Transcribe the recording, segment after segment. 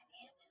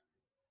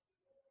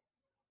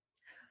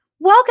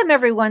Welcome,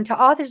 everyone, to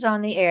Authors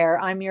on the Air.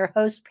 I'm your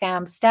host,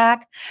 Pam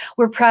Stack.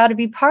 We're proud to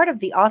be part of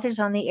the Authors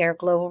on the Air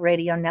Global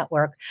Radio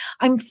Network.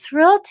 I'm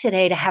thrilled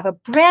today to have a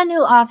brand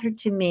new author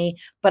to me,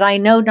 but I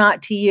know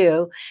not to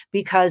you,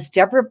 because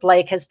Deborah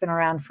Blake has been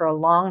around for a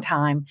long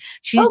time.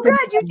 God,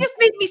 you just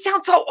made me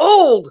sound so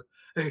old.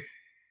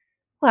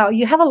 Well,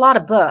 you have a lot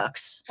of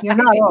books. You're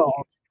not old.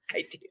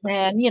 I do.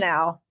 And,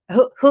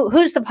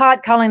 who's the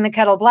pot calling the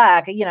kettle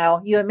black? You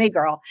and me,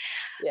 girl.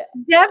 Yeah.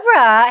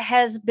 Deborah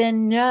has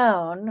been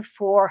known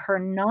for her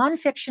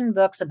nonfiction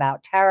books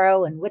about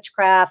tarot and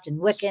witchcraft and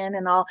Wiccan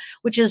and all,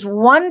 which is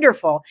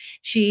wonderful.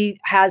 She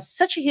has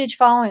such a huge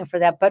following for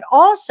that, but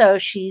also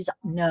she's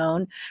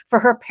known for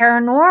her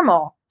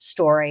paranormal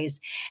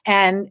stories,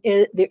 and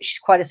she's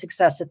quite a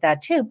success at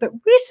that too. But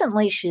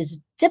recently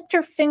she's dipped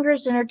her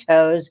fingers and her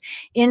toes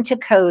into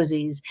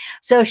cozies.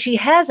 So she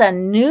has a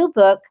new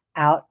book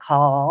out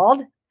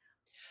called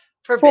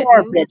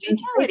Forbidden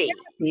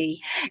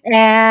Fatality,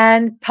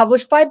 and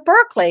published by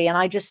Berkeley. And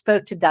I just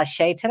spoke to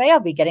Dashe today. I'll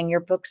be getting your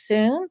book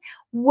soon.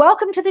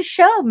 Welcome to the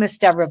show, Miss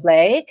Deborah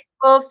Blake.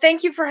 Well,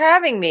 thank you for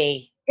having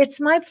me.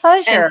 It's my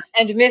pleasure.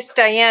 And Miss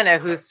Diana,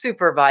 who's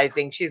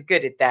supervising. She's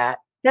good at that.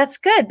 That's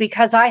good,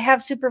 because I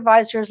have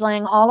supervisors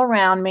laying all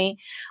around me.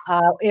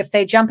 If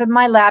they jump in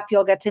my lap,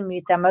 you'll get to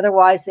meet them.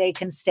 Otherwise, they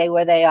can stay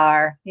where they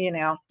are. You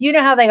know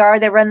how they are.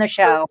 They run the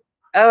show.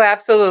 Oh,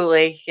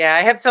 absolutely. Yeah.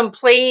 I have some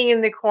playing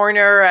in the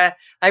corner.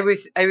 I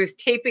was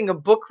taping a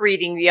book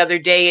reading the other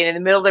day, and in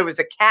the middle there was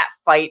a cat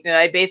fight, and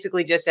I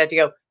basically just had to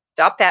go,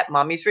 stop that.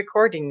 Mommy's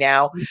recording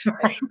now.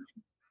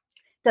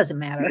 Doesn't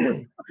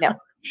matter.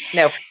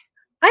 No.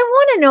 I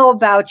want to know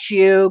about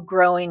you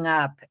growing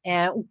up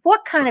and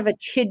what kind of a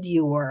kid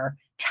you were.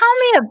 Tell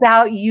me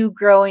about you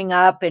growing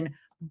up in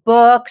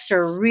books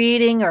or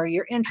reading, or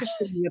your interest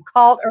in the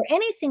occult or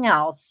anything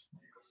else.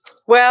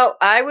 Well,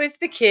 I was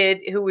the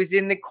kid who was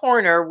in the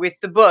corner with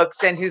the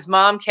books and whose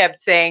mom kept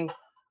saying,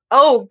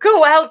 "Oh,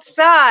 go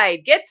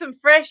outside, get some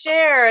fresh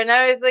air." And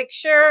I was like,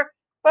 "Sure,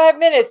 5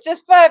 minutes,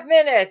 just 5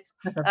 minutes."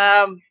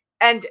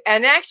 And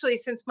actually,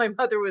 since my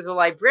mother was a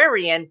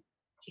librarian,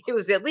 it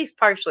was at least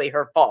partially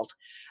her fault.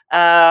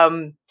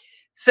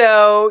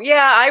 So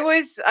yeah, I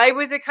was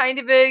a kind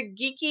of a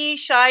geeky,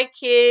 shy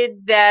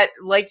kid that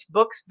liked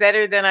books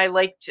better than I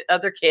liked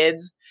other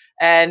kids.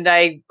 And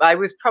I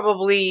was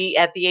probably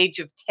at the age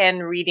of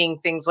 10 reading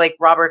things like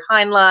Robert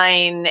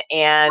Heinlein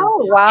and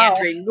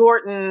Andre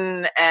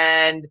Norton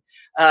and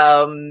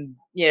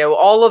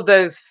all of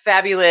those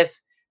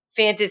fabulous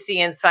fantasy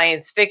and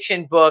science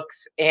fiction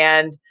books.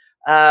 And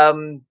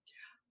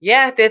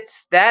yeah,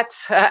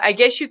 that's I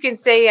guess you can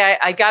say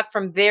I got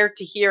from there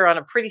to here on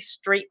a pretty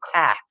straight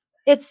path.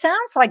 It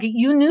sounds like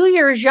you knew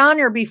your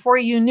genre before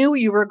you knew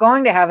you were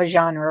going to have a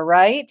genre,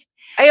 right?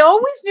 I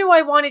always knew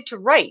I wanted to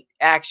write,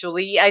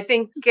 actually. I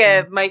think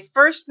my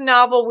first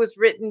novel was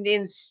written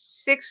in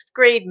 6th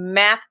grade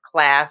math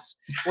class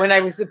when I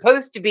was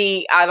supposed to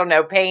be, I don't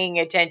know, paying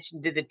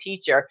attention to the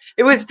teacher.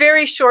 It was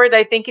very short.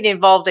 I think it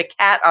involved a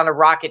cat on a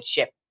rocket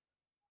ship.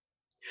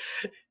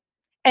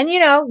 And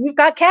you've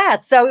got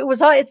cats, so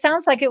it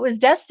sounds like it was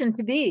destined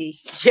to be.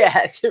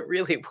 Yes, it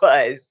really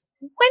was.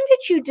 When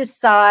did you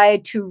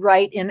decide to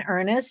write in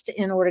earnest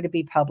in order to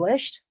be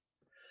published?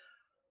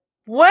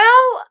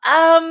 Well,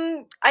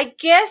 I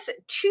guess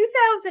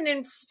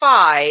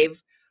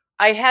 2005,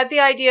 I had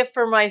the idea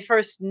for my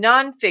first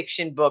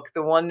nonfiction book,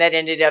 the one that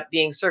ended up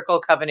being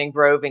Circle, Coven, and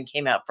Grove and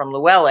came out from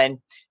Llewellyn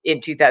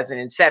in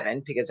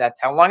 2007, because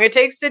that's how long it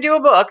takes to do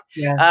a book.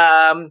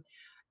 Yeah.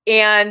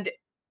 And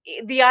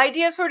the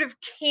idea sort of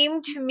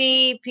came to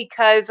me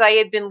because I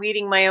had been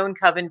leading my own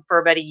coven for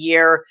about a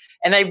year,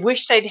 and I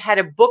wished I'd had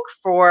a book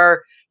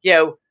for,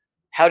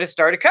 how to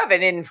start a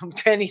coven in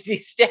 20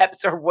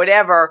 steps or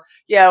whatever,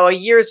 a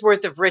year's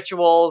worth of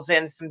rituals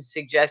and some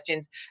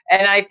suggestions.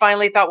 And I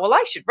finally thought, well,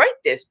 I should write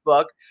this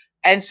book.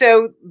 And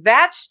so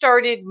that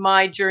started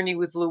my journey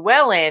with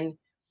Llewellyn.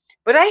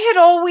 But I had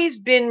always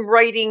been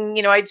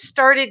writing, I'd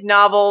started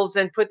novels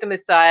and put them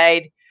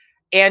aside.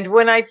 And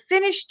when I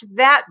finished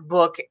that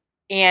book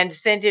and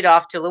sent it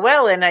off to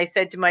Llewellyn, I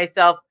said to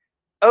myself,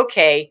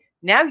 okay,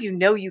 now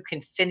you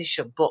can finish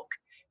a book.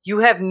 You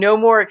have no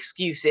more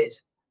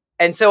excuses.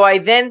 And so I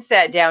then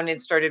sat down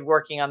and started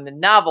working on the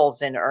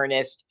novels in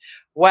earnest.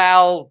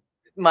 While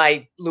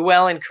my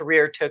Llewellyn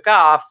career took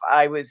off,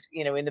 I was,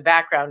 in the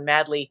background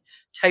madly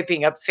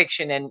typing up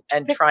fiction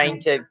and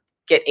trying to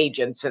get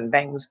agents and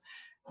things.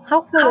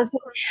 How cool is it?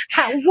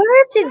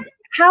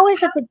 How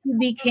is it that you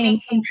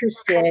became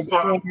interested in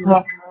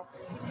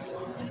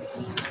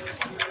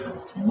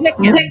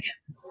Wiccan?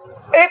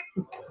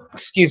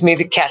 Excuse me,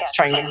 the cat's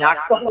trying to knock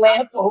the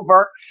lamp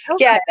over.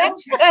 Okay. Yeah,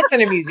 that's an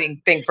amusing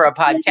thing for a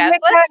podcast.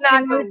 Let's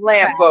knock the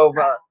lamp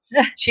over.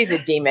 She's a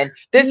demon.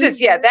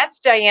 That's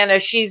Diana.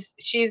 She's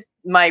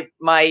my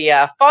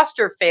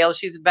foster fail.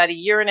 She's about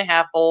 1.5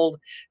 years old,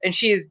 and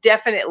she is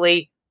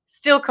definitely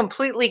still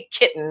completely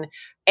kitten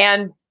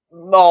and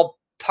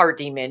part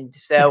demon.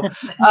 So,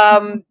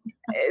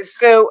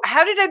 so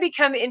how did I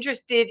become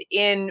interested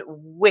in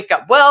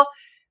Wicca? Well,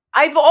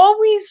 I've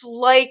always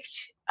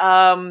liked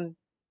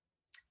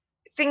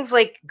things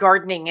like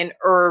gardening and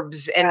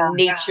herbs and Yeah.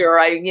 nature.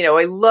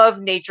 I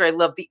love nature. I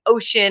love the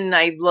ocean.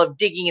 I love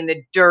digging in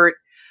the dirt.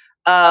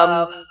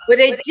 But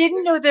I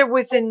didn't know there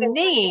was a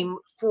name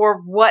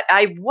for what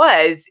I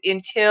was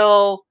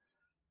until,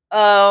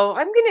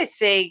 I'm going to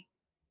say,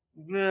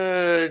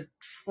 uh,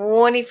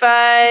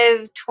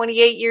 25,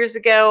 28 years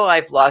ago.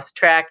 I've lost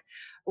track.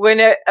 When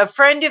a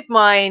friend of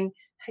mine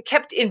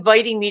kept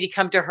inviting me to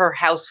come to her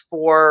house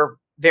for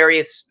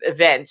various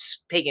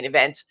events, pagan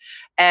events.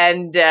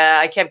 And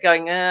I kept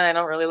going, I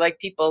don't really like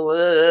people.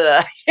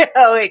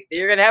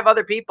 You're going to have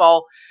other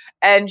people.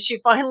 And she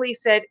finally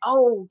said,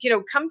 oh,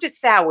 come to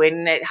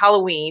Samhain at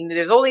Halloween.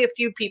 There's only a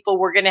few people.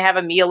 We're going to have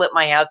a meal at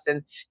my house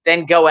and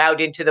then go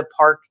out into the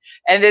park.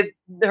 And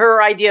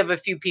her idea of a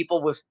few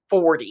people was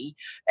 40.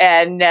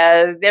 And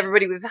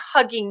everybody was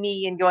hugging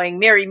me and going,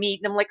 merry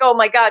meet. And I'm like, oh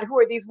my God, who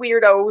are these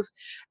weirdos?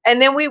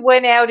 And then we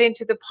went out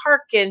into the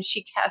park and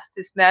she cast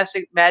this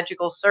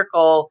magical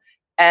circle,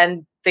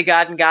 and the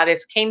god and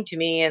goddess came to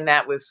me. And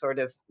that was sort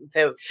of,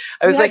 so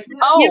I was You have, like, you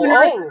have an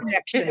earth oh,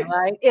 connection, oh.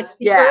 right? It's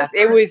the earth.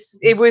 Yeah,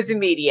 it was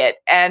immediate.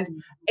 And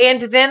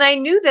then I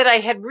knew that I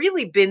had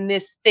really been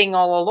this thing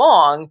all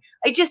along.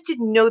 I just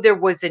didn't know there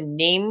was a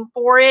name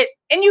for it.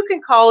 And you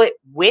can call it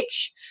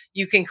witch,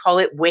 you can call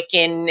it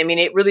Wiccan. I mean,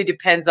 it really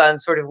depends on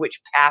sort of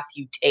which path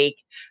you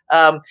take.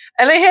 And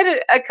I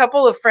had a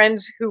couple of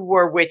friends who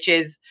were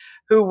witches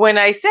who, when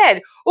I said,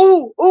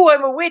 oh,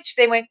 I'm a witch,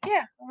 they went,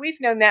 yeah, we've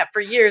known that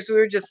for years. We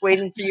were just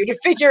waiting for you to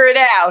figure it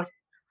out.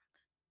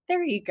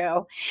 There you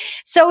go.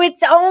 So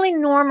it's only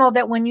normal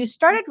that when you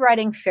started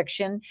writing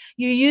fiction,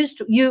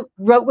 you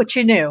wrote what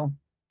you knew.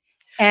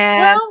 And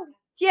Well,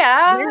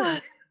 yeah, yeah.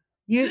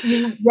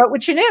 you wrote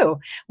what you knew,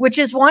 which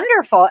is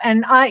wonderful.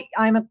 And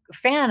I'm a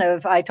fan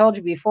of, I told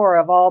you before,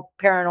 of all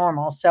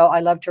paranormal. So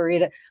I love to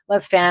read it,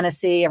 love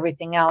fantasy,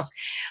 everything else.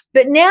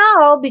 But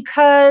now,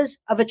 because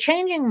of a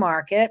changing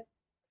market,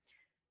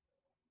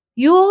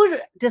 you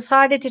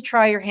decided to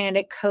try your hand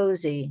at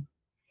cozy,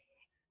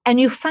 and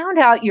you found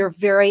out you're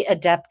very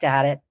adept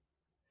at it.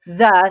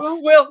 Well,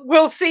 Thus,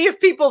 we'll see if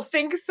people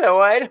think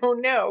so. I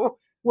don't know.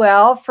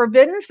 well,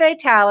 Forbidden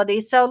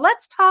Fatality. So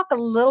let's talk a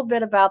little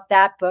bit about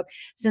that book,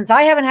 since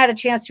I haven't had a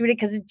chance to read it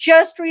because it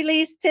just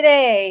released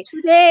today.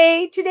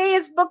 Today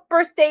is book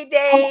birthday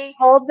day.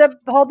 Hold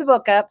the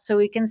book up so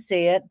we can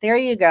see it. There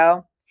you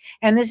go.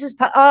 And this is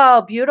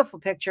oh, beautiful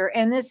picture.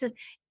 And this is,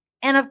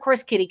 and of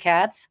course, kitty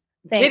cats.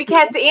 Thank Kitty you.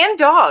 cats and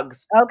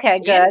dogs. Okay,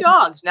 And good.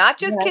 dogs, not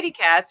just Yeah, kitty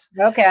cats.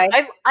 okay.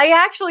 I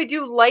actually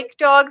do like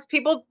dogs.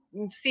 People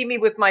see me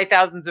with my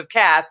thousands of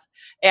cats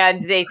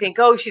and they think,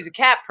 "Oh, she's a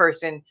cat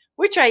person,"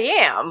 which I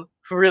am,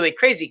 a really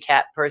crazy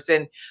cat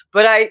person,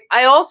 but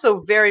I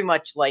also very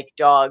much like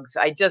dogs.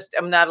 I just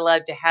am not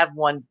allowed to have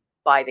one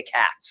by the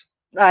cats.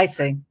 I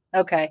see.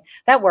 Okay,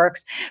 that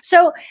works.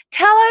 So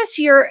tell us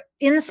your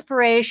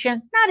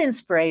inspiration, not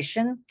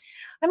inspiration.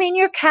 I mean,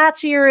 your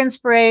cats are your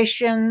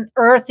inspiration,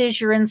 Earth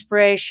is your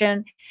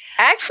inspiration.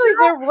 Actually,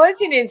 there was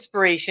an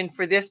inspiration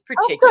for this Oh,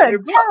 particular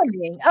good. book. Tell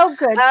me. Oh,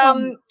 good. Tell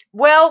me.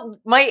 Well,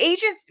 my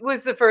agent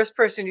was the first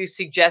person who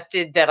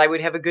suggested that I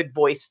would have a good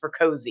voice for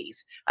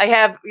cozies. I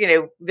have,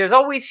 there's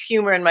always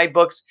humor in my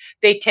books.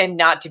 They tend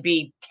not to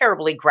be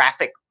terribly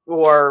graphic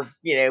or,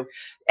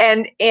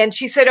 and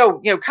she said,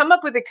 "Oh, come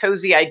up with a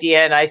cozy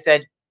idea." And I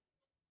said,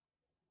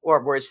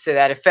 or words to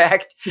that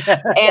effect.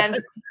 And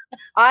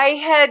I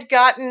had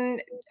gotten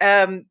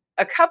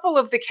a couple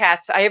of the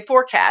cats. I have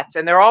 4 cats,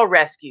 and they're all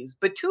rescues,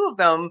 but 2 of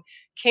them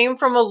came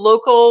from a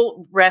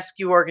local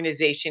rescue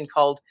organization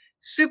called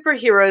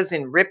Superheroes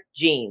in Ripped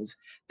Jeans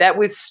that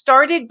was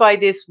started by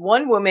this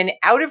one woman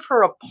out of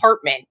her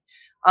apartment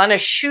on a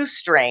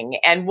shoestring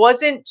and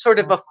wasn't sort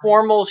of a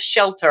formal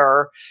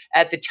shelter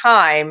at the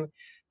time.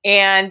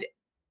 And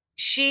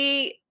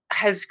she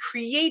has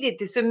created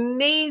this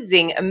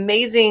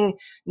amazing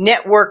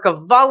network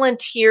of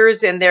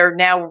volunteers, and they're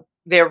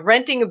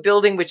renting a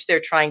building which they're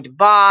trying to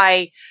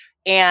buy.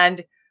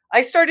 And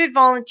I started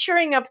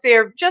volunteering up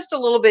there just a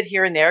little bit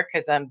here and there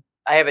because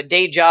I have a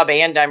day job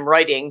and I'm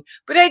writing,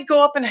 but I'd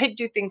go up and I'd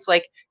do things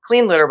like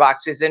clean litter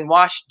boxes and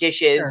wash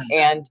dishes Sure.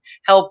 and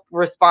help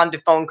respond to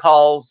phone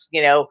calls,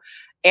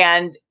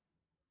 and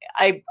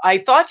I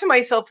thought to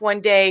myself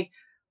one day,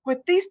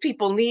 what these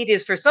people need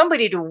is for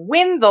somebody to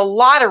win the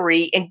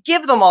lottery and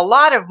give them a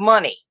lot of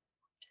money.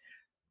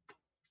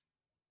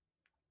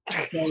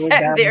 There you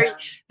And go.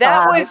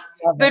 that I was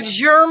love the it.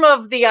 germ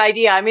of the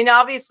idea. I mean,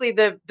 obviously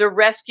the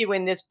rescue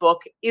in this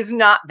book is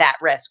not that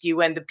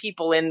rescue, and the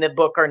people in the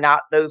book are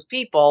not those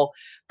people,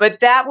 but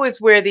that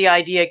was where the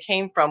idea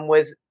came from,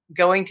 was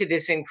going to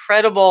this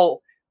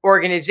incredible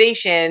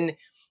organization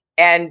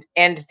and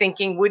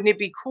thinking, wouldn't it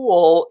be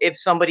cool if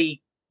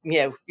somebody,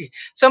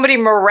 somebody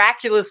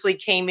miraculously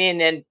came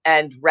in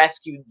and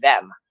rescued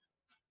them.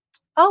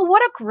 Oh,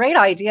 what a great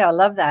idea. I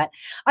love that.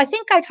 I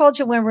think I told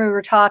you when we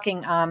were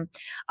talking,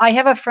 I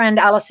have a friend,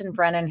 Allison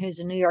Brennan, who's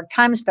a New York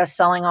Times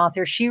bestselling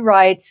author. She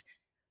writes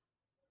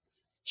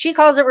She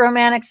calls it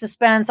romantic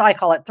suspense. I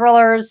call it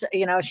thrillers.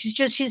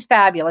 She's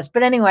fabulous.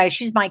 But anyway,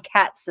 she's my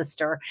cat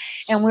sister.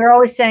 And we're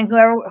always saying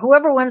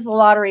whoever wins the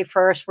lottery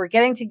first, we're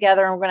getting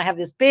together and we're going to have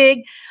this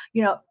big,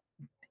 you know,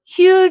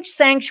 huge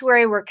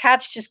sanctuary where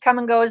cats just come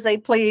and go as they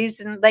please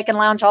and they can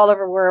lounge all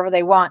over wherever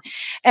they want.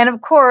 And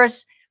of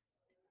course,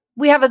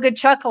 we have a good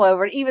chuckle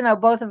over it, even though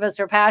both of us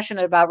are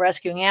passionate about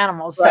rescuing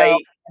animals. So I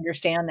Right.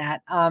 understand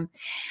that.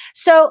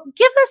 So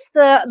give us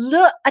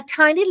a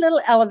tiny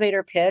little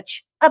elevator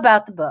pitch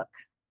about the book.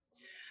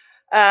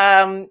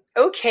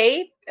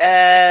 Okay.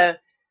 A,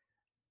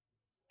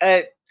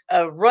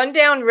 a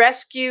rundown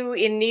rescue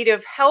in need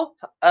of help,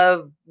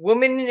 a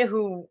woman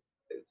who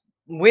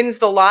wins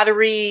the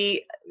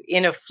lottery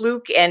in a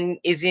fluke and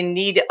is in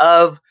need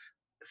of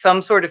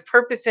some sort of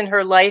purpose in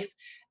her life,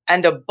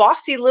 and a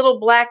bossy little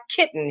black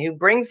kitten who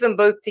brings them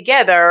both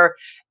together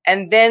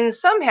and then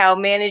somehow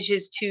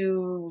manages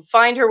to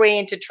find her way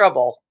into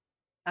trouble.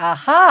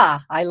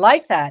 Aha, I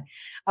like that.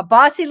 A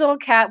bossy little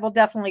cat will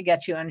definitely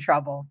get you in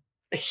trouble.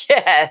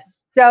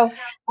 Yes. So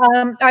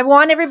I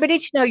want everybody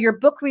to know your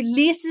book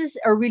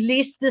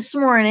released this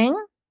morning.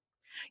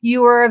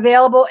 You are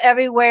available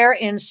everywhere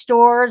in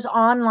stores,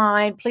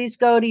 online. Please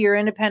go to your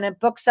independent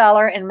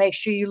bookseller and make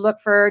sure you look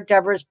for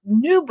Deborah's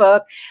new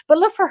book, but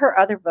look for her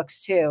other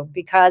books too,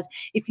 because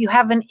if you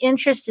have an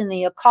interest in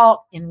the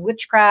occult, in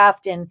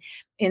witchcraft,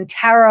 in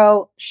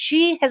tarot,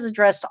 she has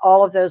addressed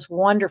all of those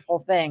wonderful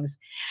things.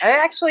 I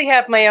actually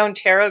have my own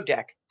tarot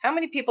deck. How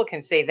many people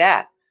can say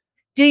that?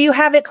 Do you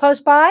have it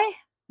close by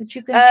that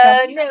you can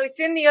show me? No, it's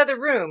in the other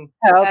room.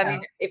 Oh, I okay.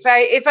 mean,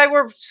 if I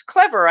were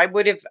clever, I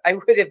would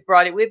have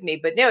brought it with me.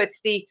 But no,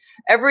 it's the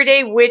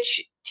Everyday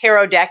Witch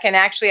tarot deck, and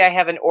actually, I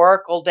have an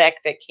oracle deck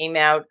that came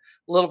out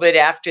a little bit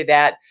after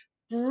that.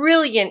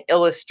 Brilliant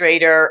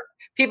illustrator.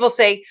 People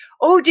say,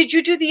 "Oh, did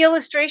you do the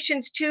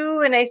illustrations too?"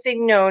 And I say,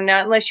 "No,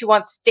 not unless you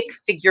want stick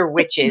figure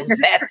witches.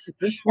 That's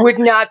would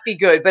not be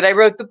good." But I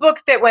wrote the book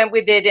that went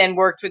with it and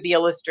worked with the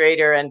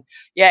illustrator, and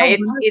yeah, Oh,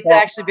 it's wonderful.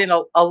 actually been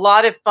a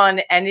lot of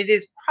fun, and it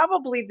is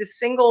probably the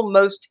single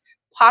most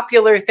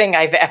popular thing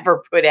I've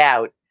ever put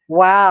out.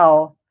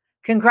 Wow.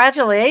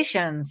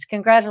 Congratulations.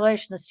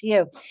 Congratulations to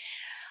you.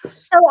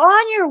 So,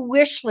 on your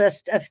wish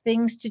list of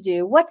things to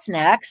do, what's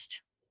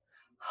next?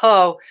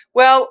 Oh,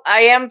 well,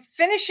 I am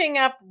finishing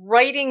up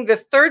writing the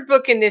third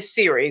book in this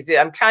series.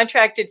 I'm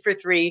contracted for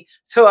three.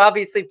 So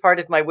obviously part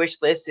of my wish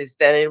list is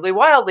that it'll be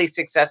wildly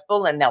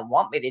successful and they'll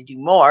want me to do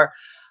more.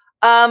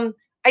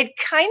 I'd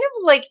kind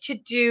of like to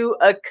do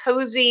a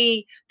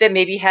cozy that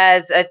maybe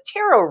has a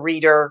tarot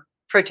reader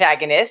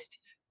protagonist,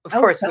 of Oh,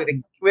 course,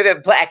 with a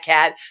black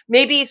cat.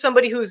 Maybe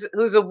somebody who's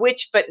a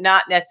witch, but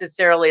not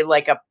necessarily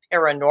like a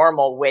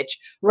paranormal witch,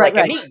 right,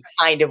 like a right. me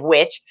kind of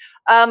witch.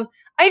 Um,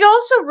 I'd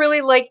also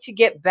really like to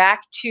get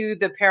back to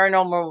the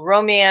paranormal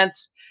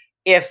romance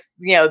if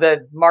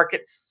the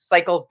market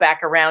cycles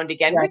back around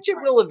again, Right. which it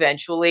will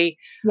eventually.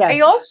 I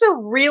Yes. also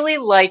really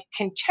like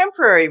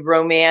contemporary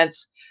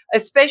romance,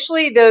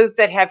 especially those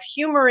that have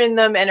humor in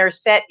them and are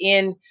set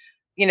in,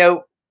 you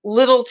know,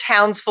 little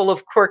towns full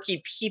of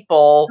quirky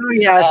people. Oh,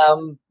 yes.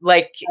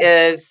 Like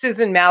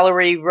Susan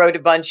Mallory wrote a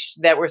bunch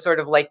that were sort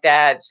of like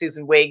that.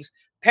 Susan Wiggs.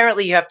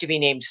 Apparently, you have to be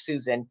named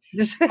Susan.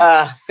 Just-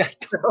 I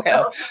don't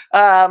know.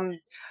 Um,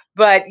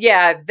 but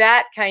yeah,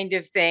 that kind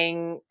of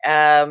thing.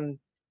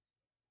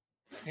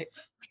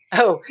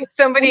 Oh,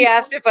 somebody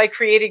asked if I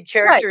created right.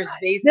 characters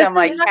based This on is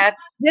my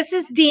cats. this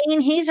is Dean.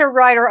 He's a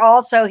writer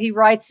also. He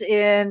writes Oh,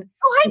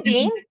 hi, in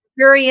Dean.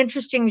 very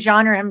interesting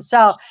genre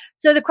himself.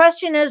 So the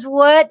question is,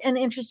 what an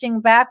interesting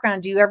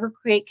background. Do you ever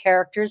create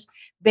characters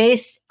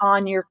based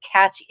on your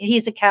cat's?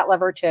 He's a cat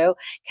lover too.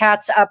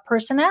 Cats'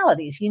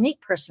 personalities,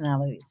 unique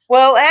personalities.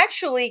 Well,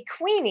 actually,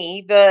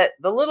 Queenie, the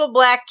little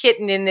black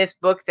kitten in this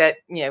book that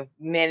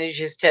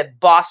manages to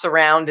boss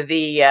around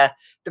the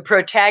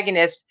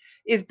protagonist,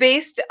 is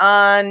based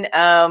on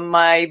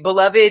my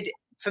beloved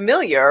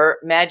familiar,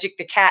 Magic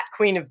the Cat,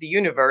 Queen of the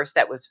Universe.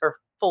 That was her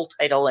full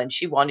title, and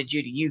she wanted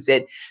you to use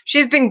it.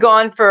 She's been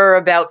gone for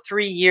about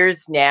 3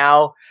 years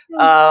now, Hmm.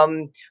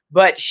 um,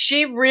 but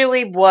she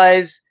really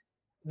was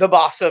the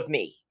boss of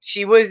me.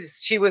 She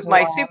was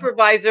my Wow.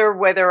 supervisor,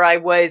 whether I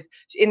was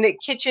in the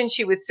kitchen,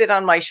 she would sit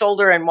on my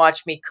shoulder and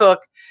watch me cook.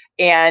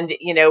 And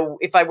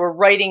if I were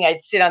writing,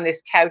 I'd sit on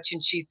this couch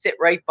and she'd sit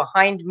right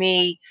behind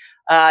me.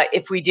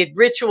 If we did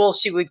ritual,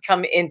 she would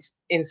come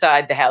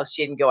inside the house.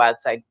 She didn't go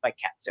outside. My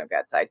cats don't go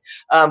outside.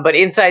 But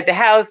inside the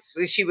house,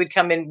 she would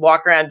come and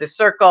walk around the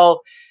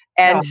circle.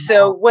 And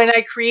so Oh, when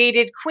I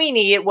created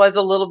Queenie, it was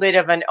a little bit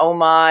of an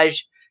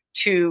homage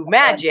to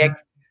magic,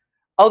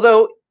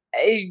 although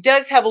it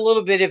does have a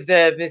little bit of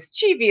the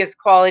mischievous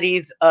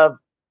qualities of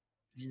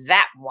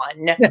that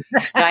one,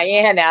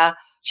 Diana.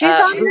 she's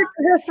on Who,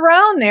 her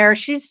throne there.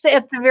 She's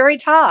at the very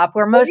top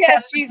where well, most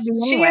cats yes, like to she's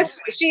be she anyway. is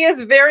she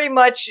is very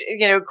much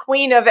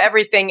queen of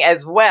everything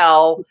as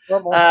well.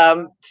 Horrible.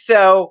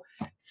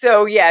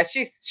 So yeah,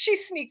 she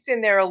sneaks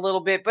in there a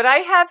little bit, but I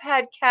have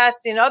had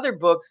cats in other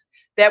books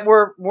that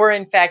were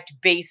in fact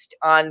based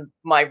on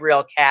my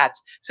real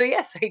cats. So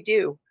yes, I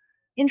do.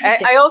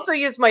 Interesting. I also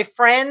use my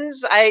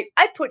friends. I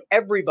put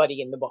everybody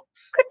in the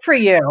books. Good for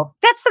you.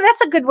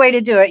 That's a good way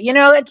to do it.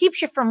 It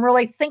keeps you from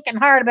really thinking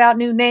hard about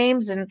new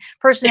names and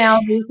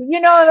personalities.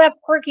 That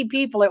quirky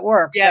people, it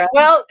works, Yeah, right?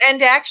 well,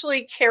 and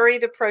actually, Carrie,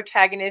 the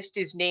protagonist,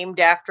 is named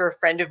after a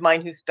friend of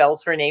mine who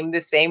spells her name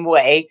the same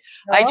way.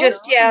 I Oh,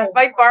 just, yeah, if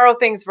I borrow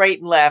things right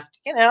and left,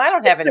 I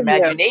don't good have an for you.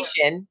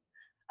 imagination.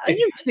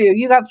 You do.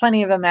 You got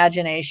plenty of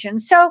imagination.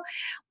 So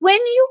when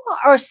you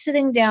are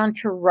sitting down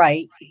to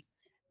write,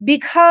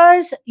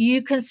 because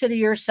you consider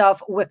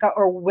yourself Wicca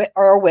or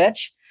a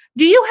witch,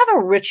 do you have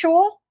a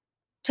ritual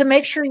to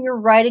make sure your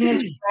writing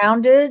is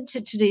grounded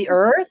to the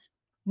earth?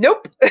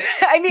 Nope.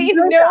 I You mean,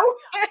 do no,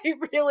 that. I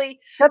really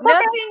That's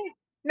okay.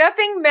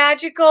 nothing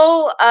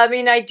magical. I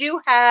mean, I do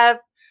have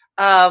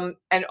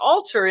an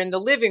altar in the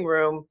living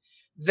room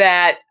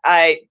that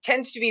I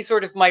tends to be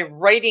sort of my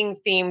writing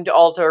themed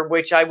altar,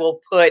 which I will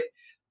put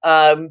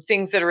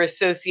things that are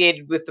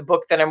associated with the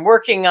book that I'm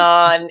working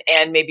on,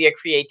 and maybe a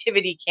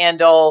creativity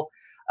candle.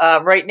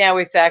 Right now,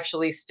 it's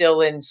actually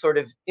still in sort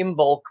of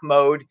bulk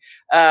mode.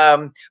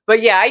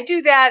 But yeah, I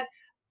do that.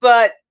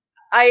 But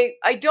I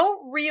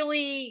don't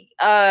really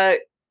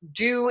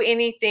do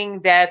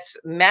anything that's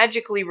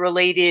magically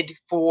related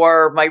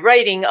for my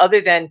writing, other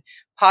than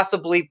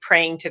possibly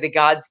praying to the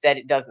gods that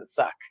it doesn't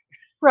suck.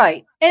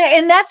 Right.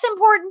 And that's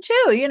important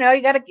too. You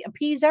got to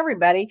appease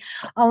everybody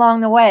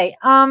along the way.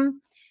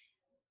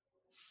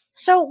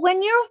 So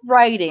when you're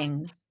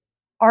writing,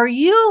 are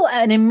you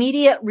an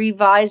immediate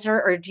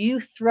reviser or do you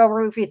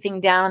throw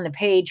everything down on the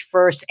page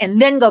first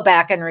and then go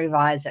back and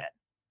revise it?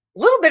 A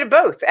little bit of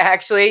both,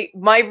 actually.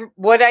 My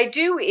What I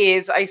do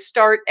is I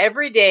start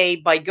every day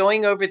by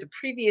going over the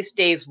previous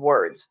day's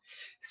words.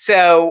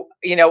 So,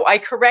 I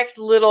correct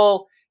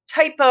little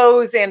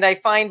typos, and I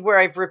find where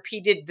I've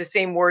repeated the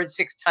same word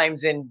 6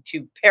 times in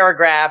 2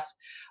 paragraphs,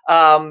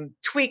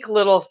 tweak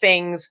little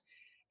things.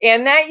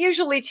 And that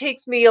usually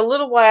takes me a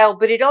little while,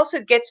 but it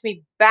also gets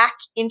me back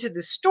into the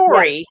Yes.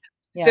 story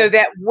so Yes.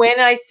 that when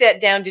I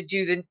set down to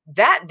do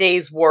that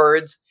day's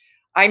words,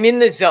 I'm in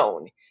the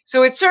zone.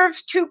 So it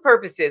serves two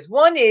purposes.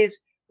 One is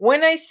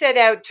when I set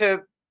out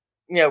to,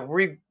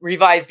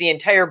 revise the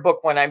entire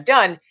book when I'm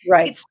done,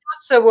 Right. it's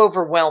not so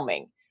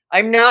overwhelming.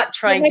 I'm not That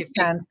trying to makes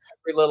fix sense.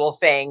 every little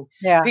thing,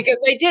 Yeah.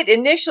 because I did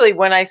initially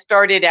when I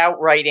started out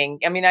writing.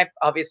 I mean, I've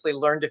obviously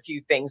learned a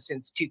few things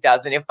since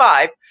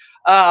 2005,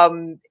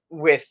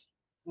 with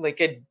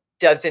like a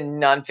dozen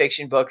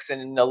nonfiction books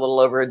and a little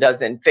over a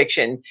dozen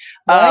fiction.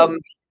 Right.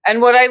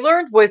 And what I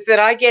learned was that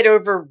I get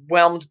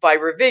overwhelmed by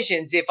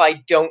revisions if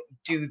I don't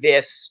do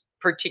this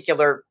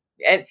particular,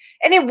 and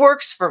it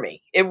works for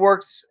me. It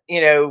works,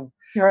 to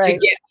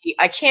Right. get me.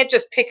 I can't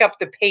just pick up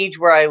the page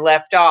where I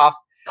left off.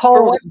 For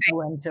Cold one and thing,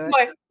 go into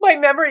it. my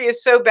memory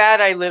is so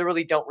bad I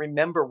literally don't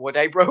remember what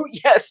I wrote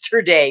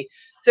yesterday.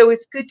 So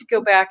it's good to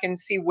go back and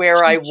see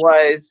where I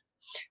was.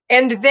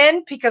 And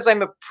then, because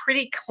I'm a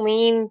pretty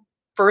clean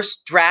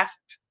first draft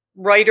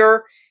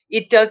writer,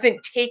 it doesn't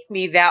take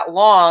me that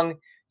long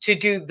to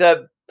do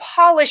the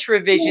polish Right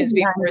revisions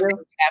behind before you.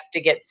 things have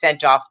to get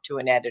sent off to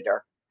an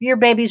editor. Your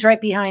baby's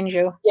right behind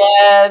you.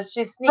 Yes,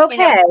 she's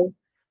sneaking up. Okay.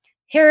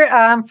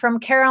 Here, from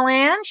Carol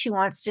Ann, she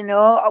wants to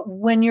know,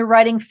 when you're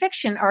writing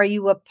fiction, are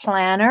you a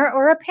planner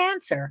or a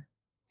pantser?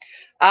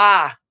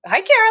 Ah,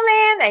 hi, Carol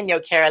Ann. I know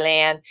Carol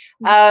Ann.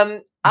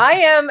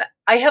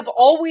 I have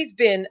always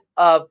been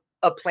a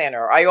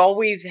planner. I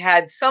always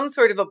had some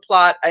sort of a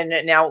plot and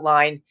an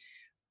outline.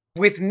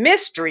 With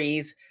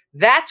mysteries,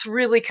 that's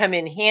really come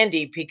in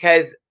handy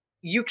because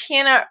you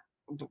cannot,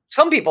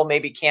 some people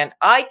maybe can't,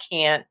 I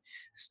can't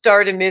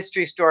start a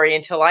mystery story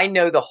until I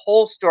know the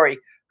whole story.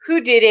 Who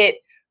did it?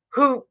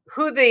 Who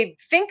they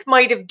think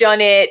might have done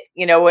it,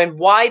 and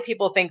why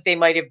people think they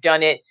might have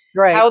done it,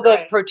 Right. how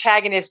the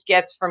protagonist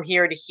gets from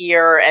here to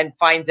here and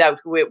finds out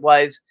who it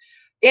was.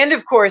 And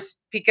of course,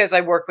 because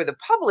I work with a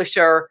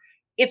publisher,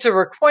 it's a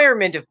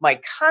requirement of my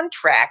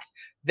contract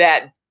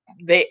that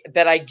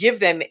I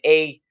give them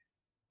a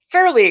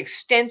fairly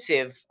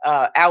extensive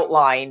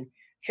outline.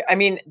 I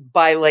mean,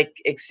 by like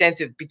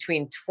extensive,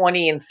 between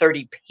 20 and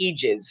 30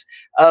 pages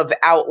of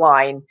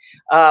outline.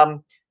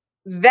 Um,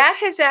 that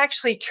has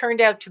actually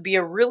turned out to be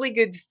a really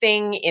good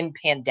thing in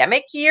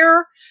pandemic year,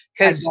 I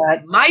because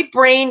bet. my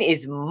brain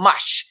is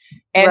mush.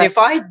 And Right. if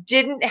I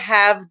didn't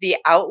have the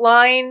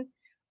outline,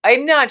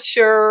 I'm not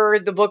sure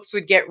the books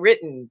would get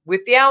written.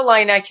 With the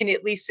outline, I can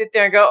at least sit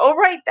there and go, "Oh,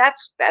 right,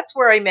 that's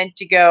where I meant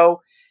to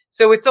go."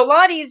 So it's a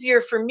lot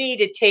easier for me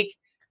to take,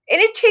 and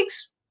it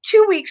takes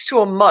 2 weeks to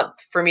a month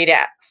for me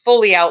to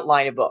fully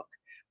outline a book.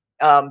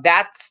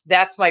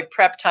 That's my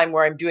prep time,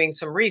 where I'm doing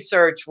some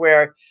research,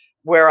 where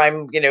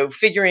I'm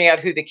figuring out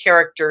who the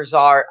characters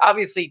are.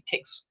 Obviously, it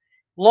takes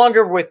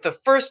longer with the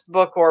first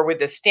book or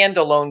with a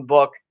standalone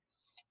book,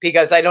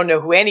 because I don't know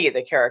who any of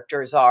the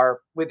characters are.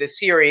 With a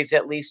series,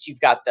 at least you've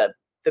got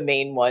the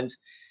main ones.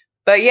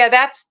 But yeah,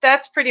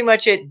 that's pretty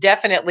much it.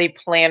 Definitely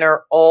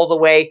planner all the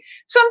way.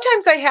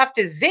 Sometimes I have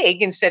to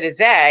zig instead of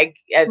zag,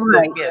 as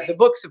Right. the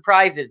book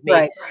surprises me.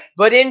 Right.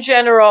 But in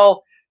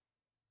general,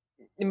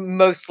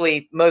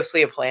 mostly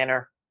a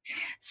planner.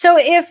 So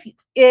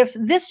if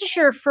this is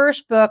your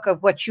first book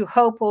of what you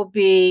hope will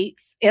be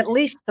at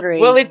least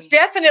Well, three. it's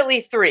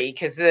definitely three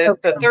because the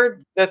Okay.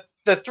 third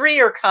the three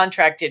are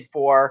contracted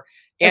for,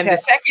 and Okay. the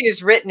second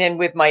is written in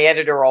with my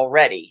editor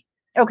already.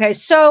 Okay.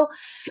 So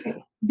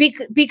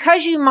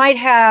because you might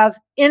have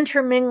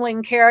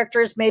intermingling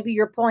characters, maybe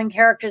you're pulling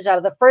characters out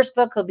of the first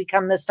book who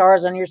become the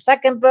stars on your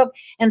second book,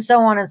 and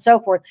so on and so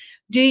forth.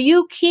 Do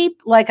you keep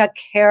like a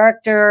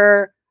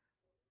character,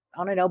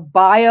 I don't know,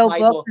 bio book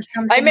Bible. or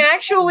I'm something?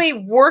 actually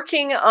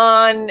working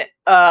on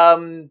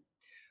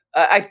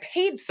I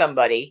paid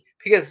somebody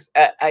because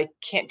I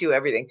can't do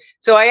everything.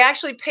 So I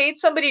actually paid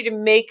somebody to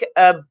make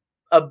a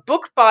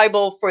book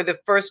Bible for the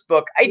first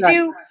book. I Right.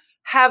 do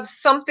have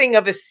something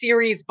of a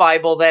series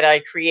Bible that I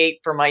create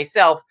for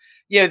myself.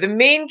 The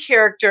main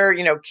character,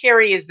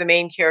 Carrie is the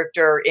main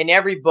character in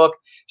every book.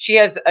 She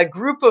has a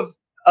group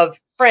of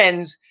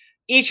friends,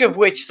 each of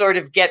which sort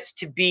of gets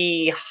to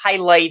be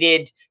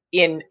highlighted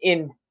in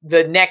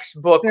the next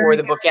book or Very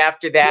the book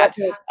after that.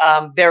 good.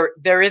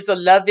 There is a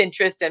love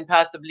interest and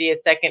possibly a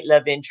second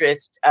love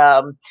interest.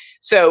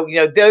 So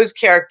those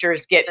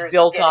characters get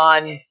built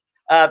on,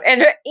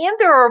 and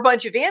there are a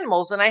bunch of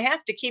animals, and I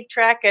have to keep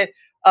track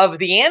of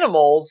the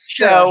animals.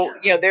 Sure.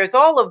 So there's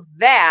all of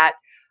that.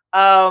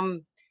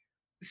 Um,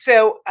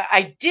 so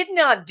I did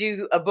not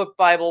do a book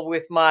Bible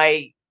with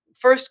my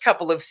first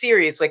couple of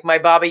series, like my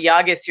Baba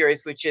Yaga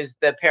series, which is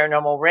the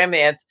paranormal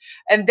romance.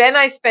 And then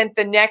I spent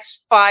the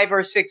next 5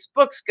 or 6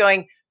 books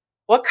going,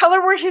 what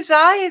color were his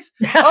eyes?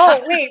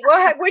 Oh, wait,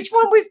 what? Which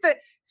one was the?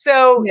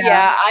 So Yeah.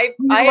 yeah, I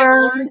You have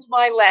learned, learned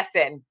my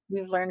lesson.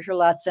 you've learned your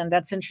lesson.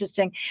 That's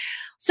interesting.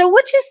 So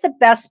which is the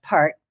best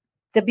part?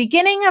 The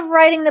beginning of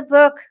writing the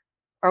book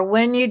or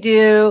when you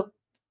do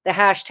the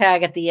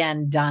hashtag at the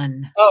end,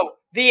 done? Oh,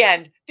 the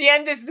end. The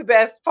end is the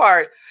best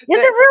part.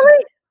 Is it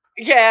really?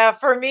 Yeah,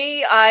 for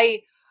me,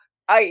 I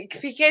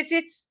because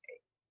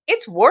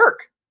it's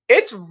work.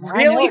 It's I know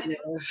really it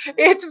is.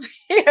 it's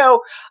you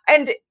know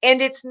and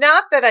it's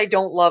not that I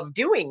don't love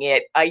doing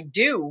it. I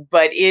do,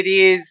 but it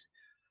is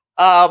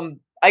I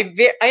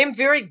am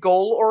very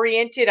goal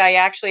oriented. I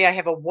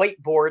have a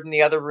whiteboard in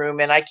the other room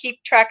and I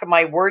keep track of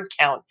my word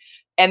count.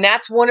 And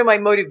that's one of my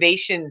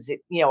motivations.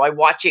 I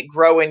watch it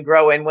grow and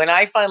grow. And when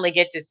I finally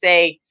get to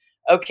say,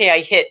 okay, I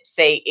hit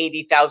say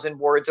 80,000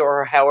 words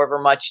or however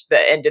much the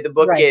end of the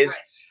book Right. is,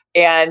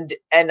 and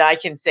I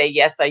can say,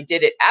 yes, I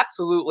did it.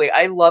 Absolutely.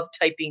 I love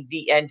typing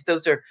the end.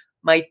 Those are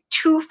my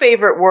two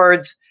favorite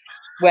words.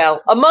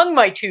 Well, among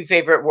my two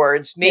favorite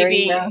words, There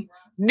you maybe go.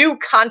 new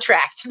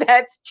contract.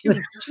 That's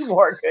two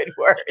more good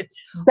words.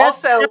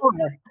 Also,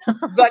 Bestseller.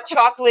 the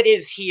chocolate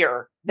is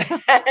here.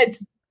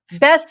 That's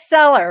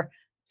Bestseller. that.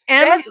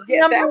 Amazon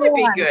Yeah, number that would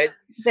be one. good.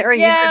 There you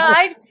Yeah, go.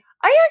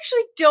 I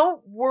actually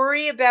don't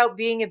worry about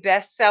being a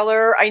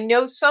bestseller. I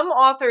know some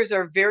authors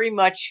are very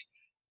much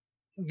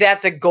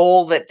that's a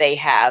goal that they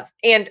have,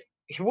 and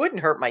it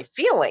wouldn't hurt my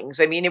feelings.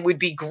 I mean, it would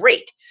be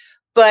great.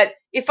 But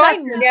It's not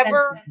your intention,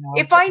 though.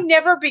 if I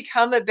never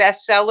become a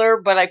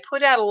bestseller, but I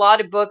put out a lot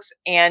of books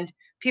and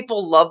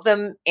people love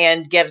them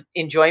and get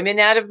enjoyment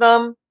out of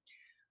them,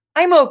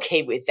 I'm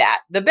okay with that.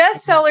 The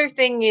bestseller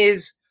thing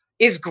is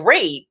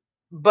great,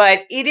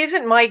 but it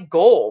isn't my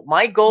goal.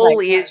 My goal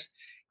Right.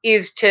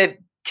 is to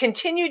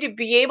continue to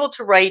be able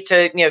to write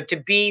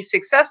to be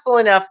successful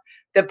enough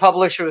that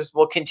publishers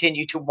will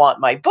continue to want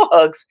my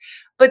books,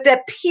 but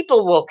that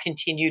people will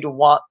continue to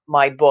want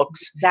my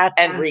books That's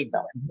and read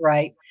them.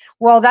 right.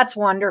 Well, that's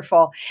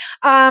wonderful.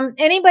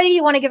 Anybody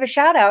you want to give a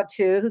shout out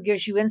to who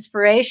gives you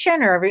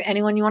inspiration or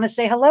anyone you want to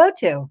say hello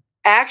to?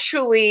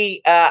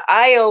 Actually,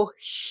 I owe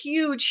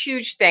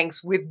huge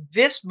thanks with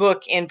this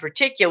book in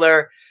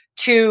particular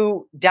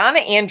to Donna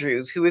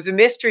Andrews, who is a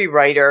mystery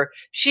writer.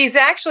 She's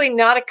actually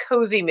not a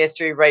cozy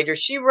mystery writer.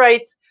 She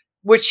writes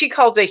what she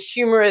calls a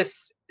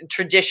humorous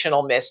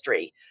traditional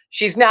mystery.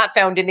 She's not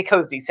found in the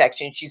cozy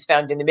section. She's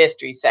found in the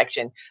mystery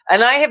section.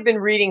 And I have been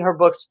reading her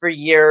books for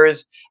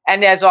years.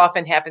 And as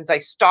often happens, I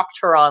stalked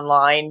her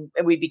online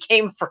and we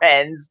became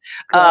friends.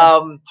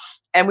 Good.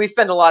 And we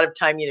spend a lot of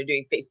time,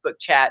 doing Facebook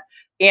chat.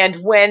 And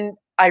when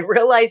I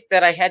realized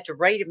that I had to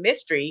write a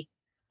mystery,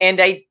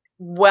 and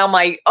while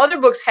my other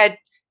books had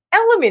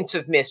elements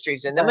of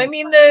mysteries in them, I Right.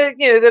 mean,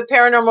 the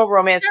paranormal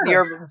romance and the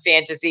Sure. urban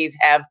fantasies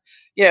have,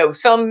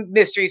 some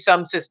mystery,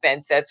 some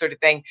suspense, that sort of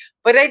thing.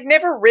 But I'd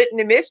never written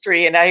a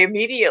mystery. And I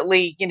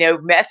immediately,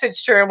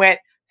 messaged her and went,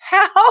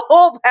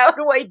 how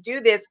do I do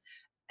this?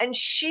 And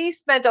she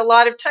spent a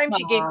lot of time.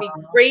 She gave me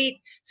Aw.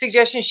 great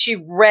suggestions. She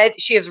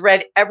has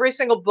read every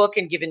single book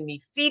and given me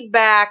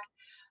feedback.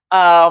 So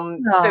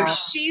Aw.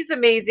 she's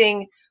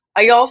amazing.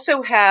 I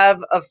also have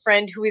a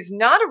friend who is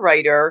not a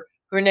writer.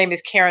 Her name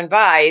is Karen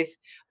Vise,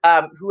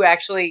 who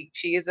actually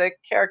she is a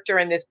character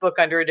in this book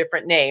under a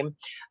different name,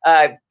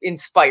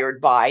 inspired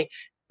by.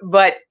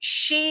 But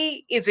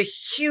she is a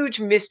huge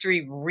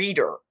mystery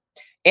reader.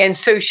 And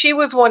so she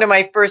was one of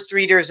my first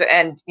readers.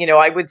 And,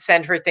 I would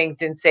send her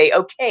things and say,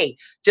 okay,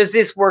 does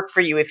this work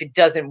for you? If it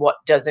doesn't, what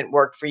doesn't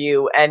work for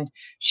you? And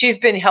she's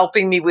been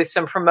helping me with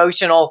some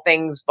promotional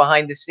things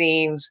behind the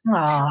scenes. We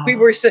Aw,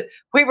 were,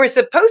 we were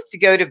supposed to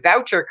go to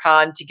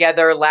VoucherCon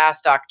together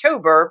last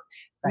October,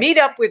 right. meet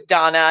up with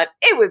Donna.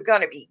 It was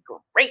going to be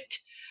great.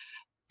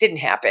 Didn't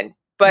happen.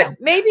 But No.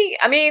 maybe,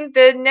 I mean,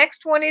 the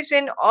next one is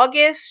in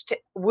August.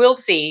 We'll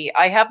see.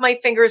 I have my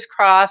fingers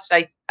crossed.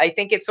 I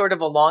think it's sort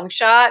of a long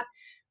shot,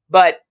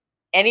 but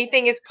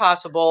anything is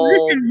possible.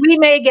 Listen, we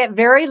may get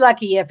very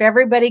lucky if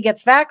everybody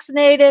gets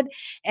vaccinated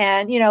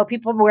and,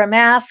 people wear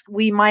masks.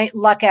 We might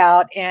luck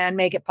out and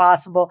make it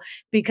possible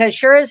because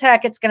sure as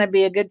heck, it's going to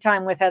be a good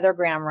time with Heather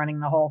Graham running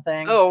the whole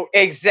thing. Oh,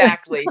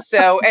 exactly.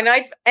 So, and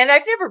I've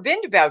never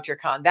been to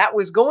VoucherCon. That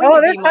was going Oh,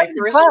 to they're be my tons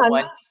of first fun.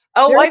 one.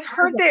 Oh, They're I've tons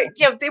heard of that. fun.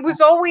 Yeah, it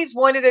was always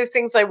one of those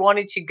things I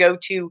wanted to go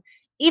to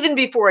even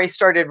before I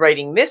started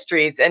writing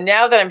mysteries. And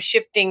now that I'm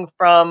shifting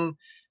from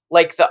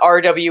like the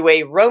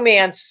RWA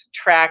romance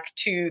track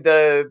to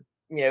the,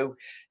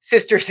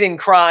 Sisters in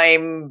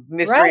Crime, Right.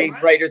 Mystery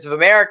Writers of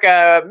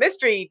America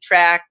mystery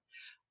track,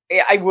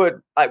 I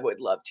would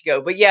love to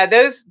go. But yeah,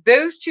 those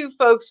two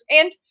folks,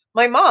 and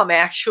my mom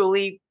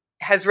actually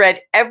has read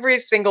every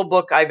single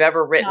book I've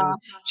ever Aw, written.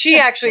 She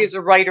that's actually cool. is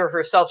a writer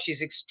herself.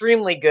 She's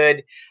extremely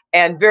good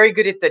and very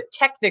good at the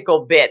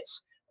technical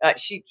bits.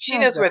 She Oh,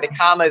 knows where the good.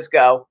 commas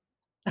go.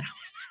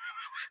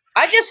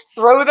 I just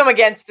throw them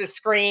against the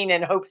screen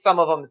and hope some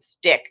of them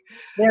stick.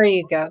 There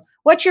you go.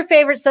 What's your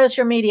favorite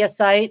social media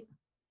site?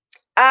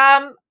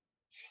 Um,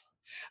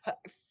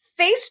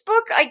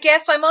 Facebook, I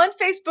guess I'm on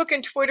Facebook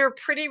and Twitter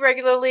pretty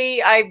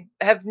regularly. I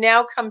have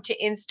now come to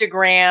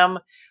Instagram.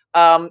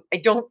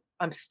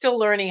 I'm still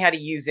learning how to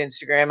use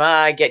Instagram.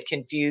 I get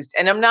confused.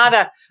 And I'm not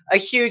a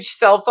huge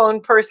cell phone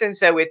person.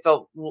 So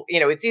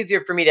it's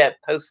easier for me to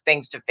post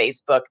things to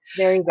Facebook.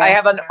 There you I go.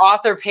 have an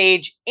author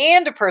page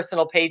and a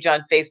personal page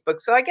on Facebook.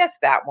 So I guess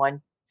that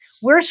one.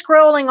 We're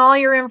scrolling all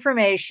your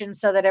information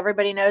so that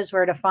everybody knows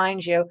where to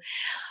find you.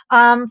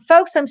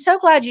 Folks, I'm so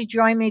glad you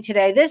joined me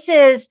today. This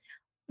is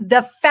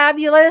the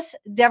fabulous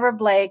Deborah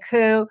Blake,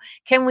 who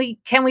can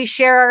we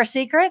share our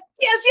secret?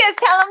 Yes, yes.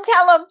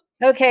 Tell them.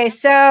 Okay,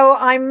 so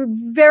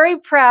I'm very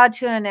proud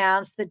to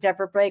announce that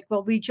Deborah Blake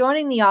will be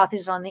joining the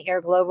Authors on the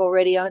Air Global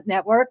Radio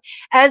Network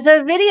as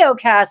a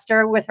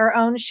videocaster with her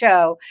own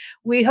show.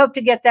 We hope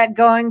to get that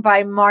going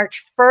by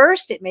March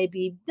 1st. It may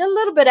be a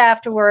little bit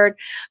afterward,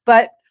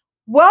 but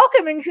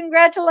welcome and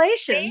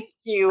congratulations. Thank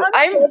you. I'm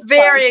I'm so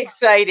very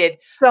excited. excited.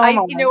 So am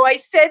I, I. you know, I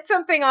said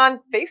something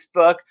on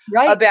Facebook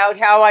Right, about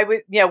how I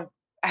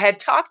had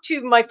talked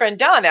to my friend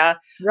Donna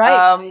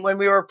right. when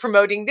we were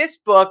promoting this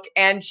book,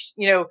 and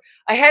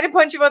I had a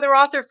bunch of other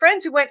author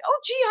friends who went, "Oh,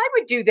 gee, I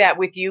would do that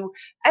with you,"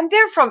 and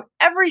they're from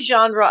every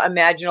genre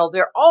imaginable.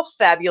 They're all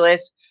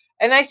fabulous.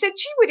 And I said,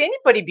 "Gee, would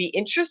anybody be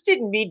interested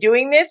in me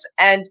doing this?"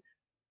 And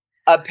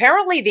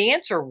apparently, the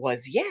answer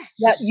was Yeah,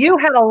 yes. you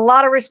had a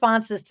lot of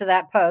responses to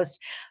that post.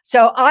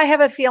 So I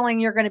have a feeling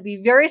you're going to be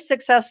very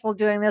successful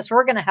doing this.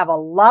 We're going to have a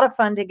lot of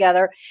fun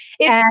together.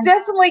 It's And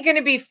definitely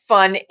gonna be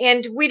fun,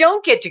 and we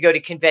don't get to go to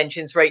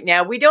conventions right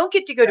now. We don't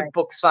get to go to right,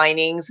 book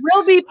signings.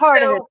 we'll be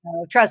part of it, So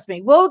though. Trust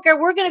me. We're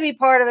going to be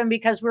part of them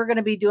because we're going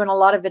to be doing a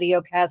lot of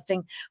video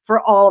casting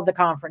for all of the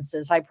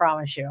conferences. I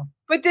promise you.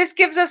 but this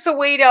gives us a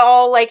way to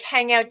all, like,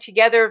 hang out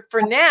together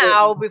for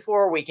now Absolutely.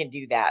 before we can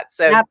do that.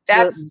 So that's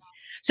Absolutely.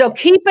 So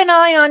keep an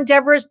eye on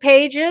Deborah's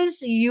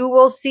pages. You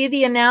will see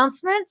the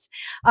announcements.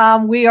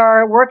 We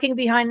are working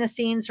behind the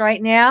scenes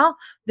right now.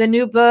 The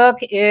new book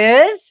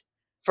is,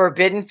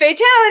 Forbidden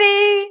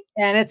Fatality.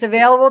 and it's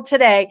available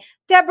today.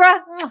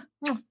 Deborah,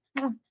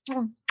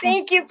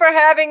 Thank you for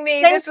having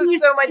me. thank This was you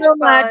so much so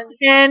much. fun.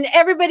 And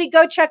everybody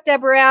go check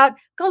Deborah out.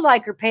 Go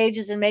like her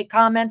pages and make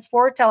comments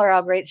for her. Tell her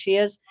how great she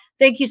is.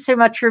 Thank you so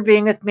much for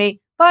being with me.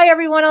 Bye,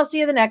 everyone. I'll see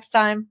you the next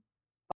time.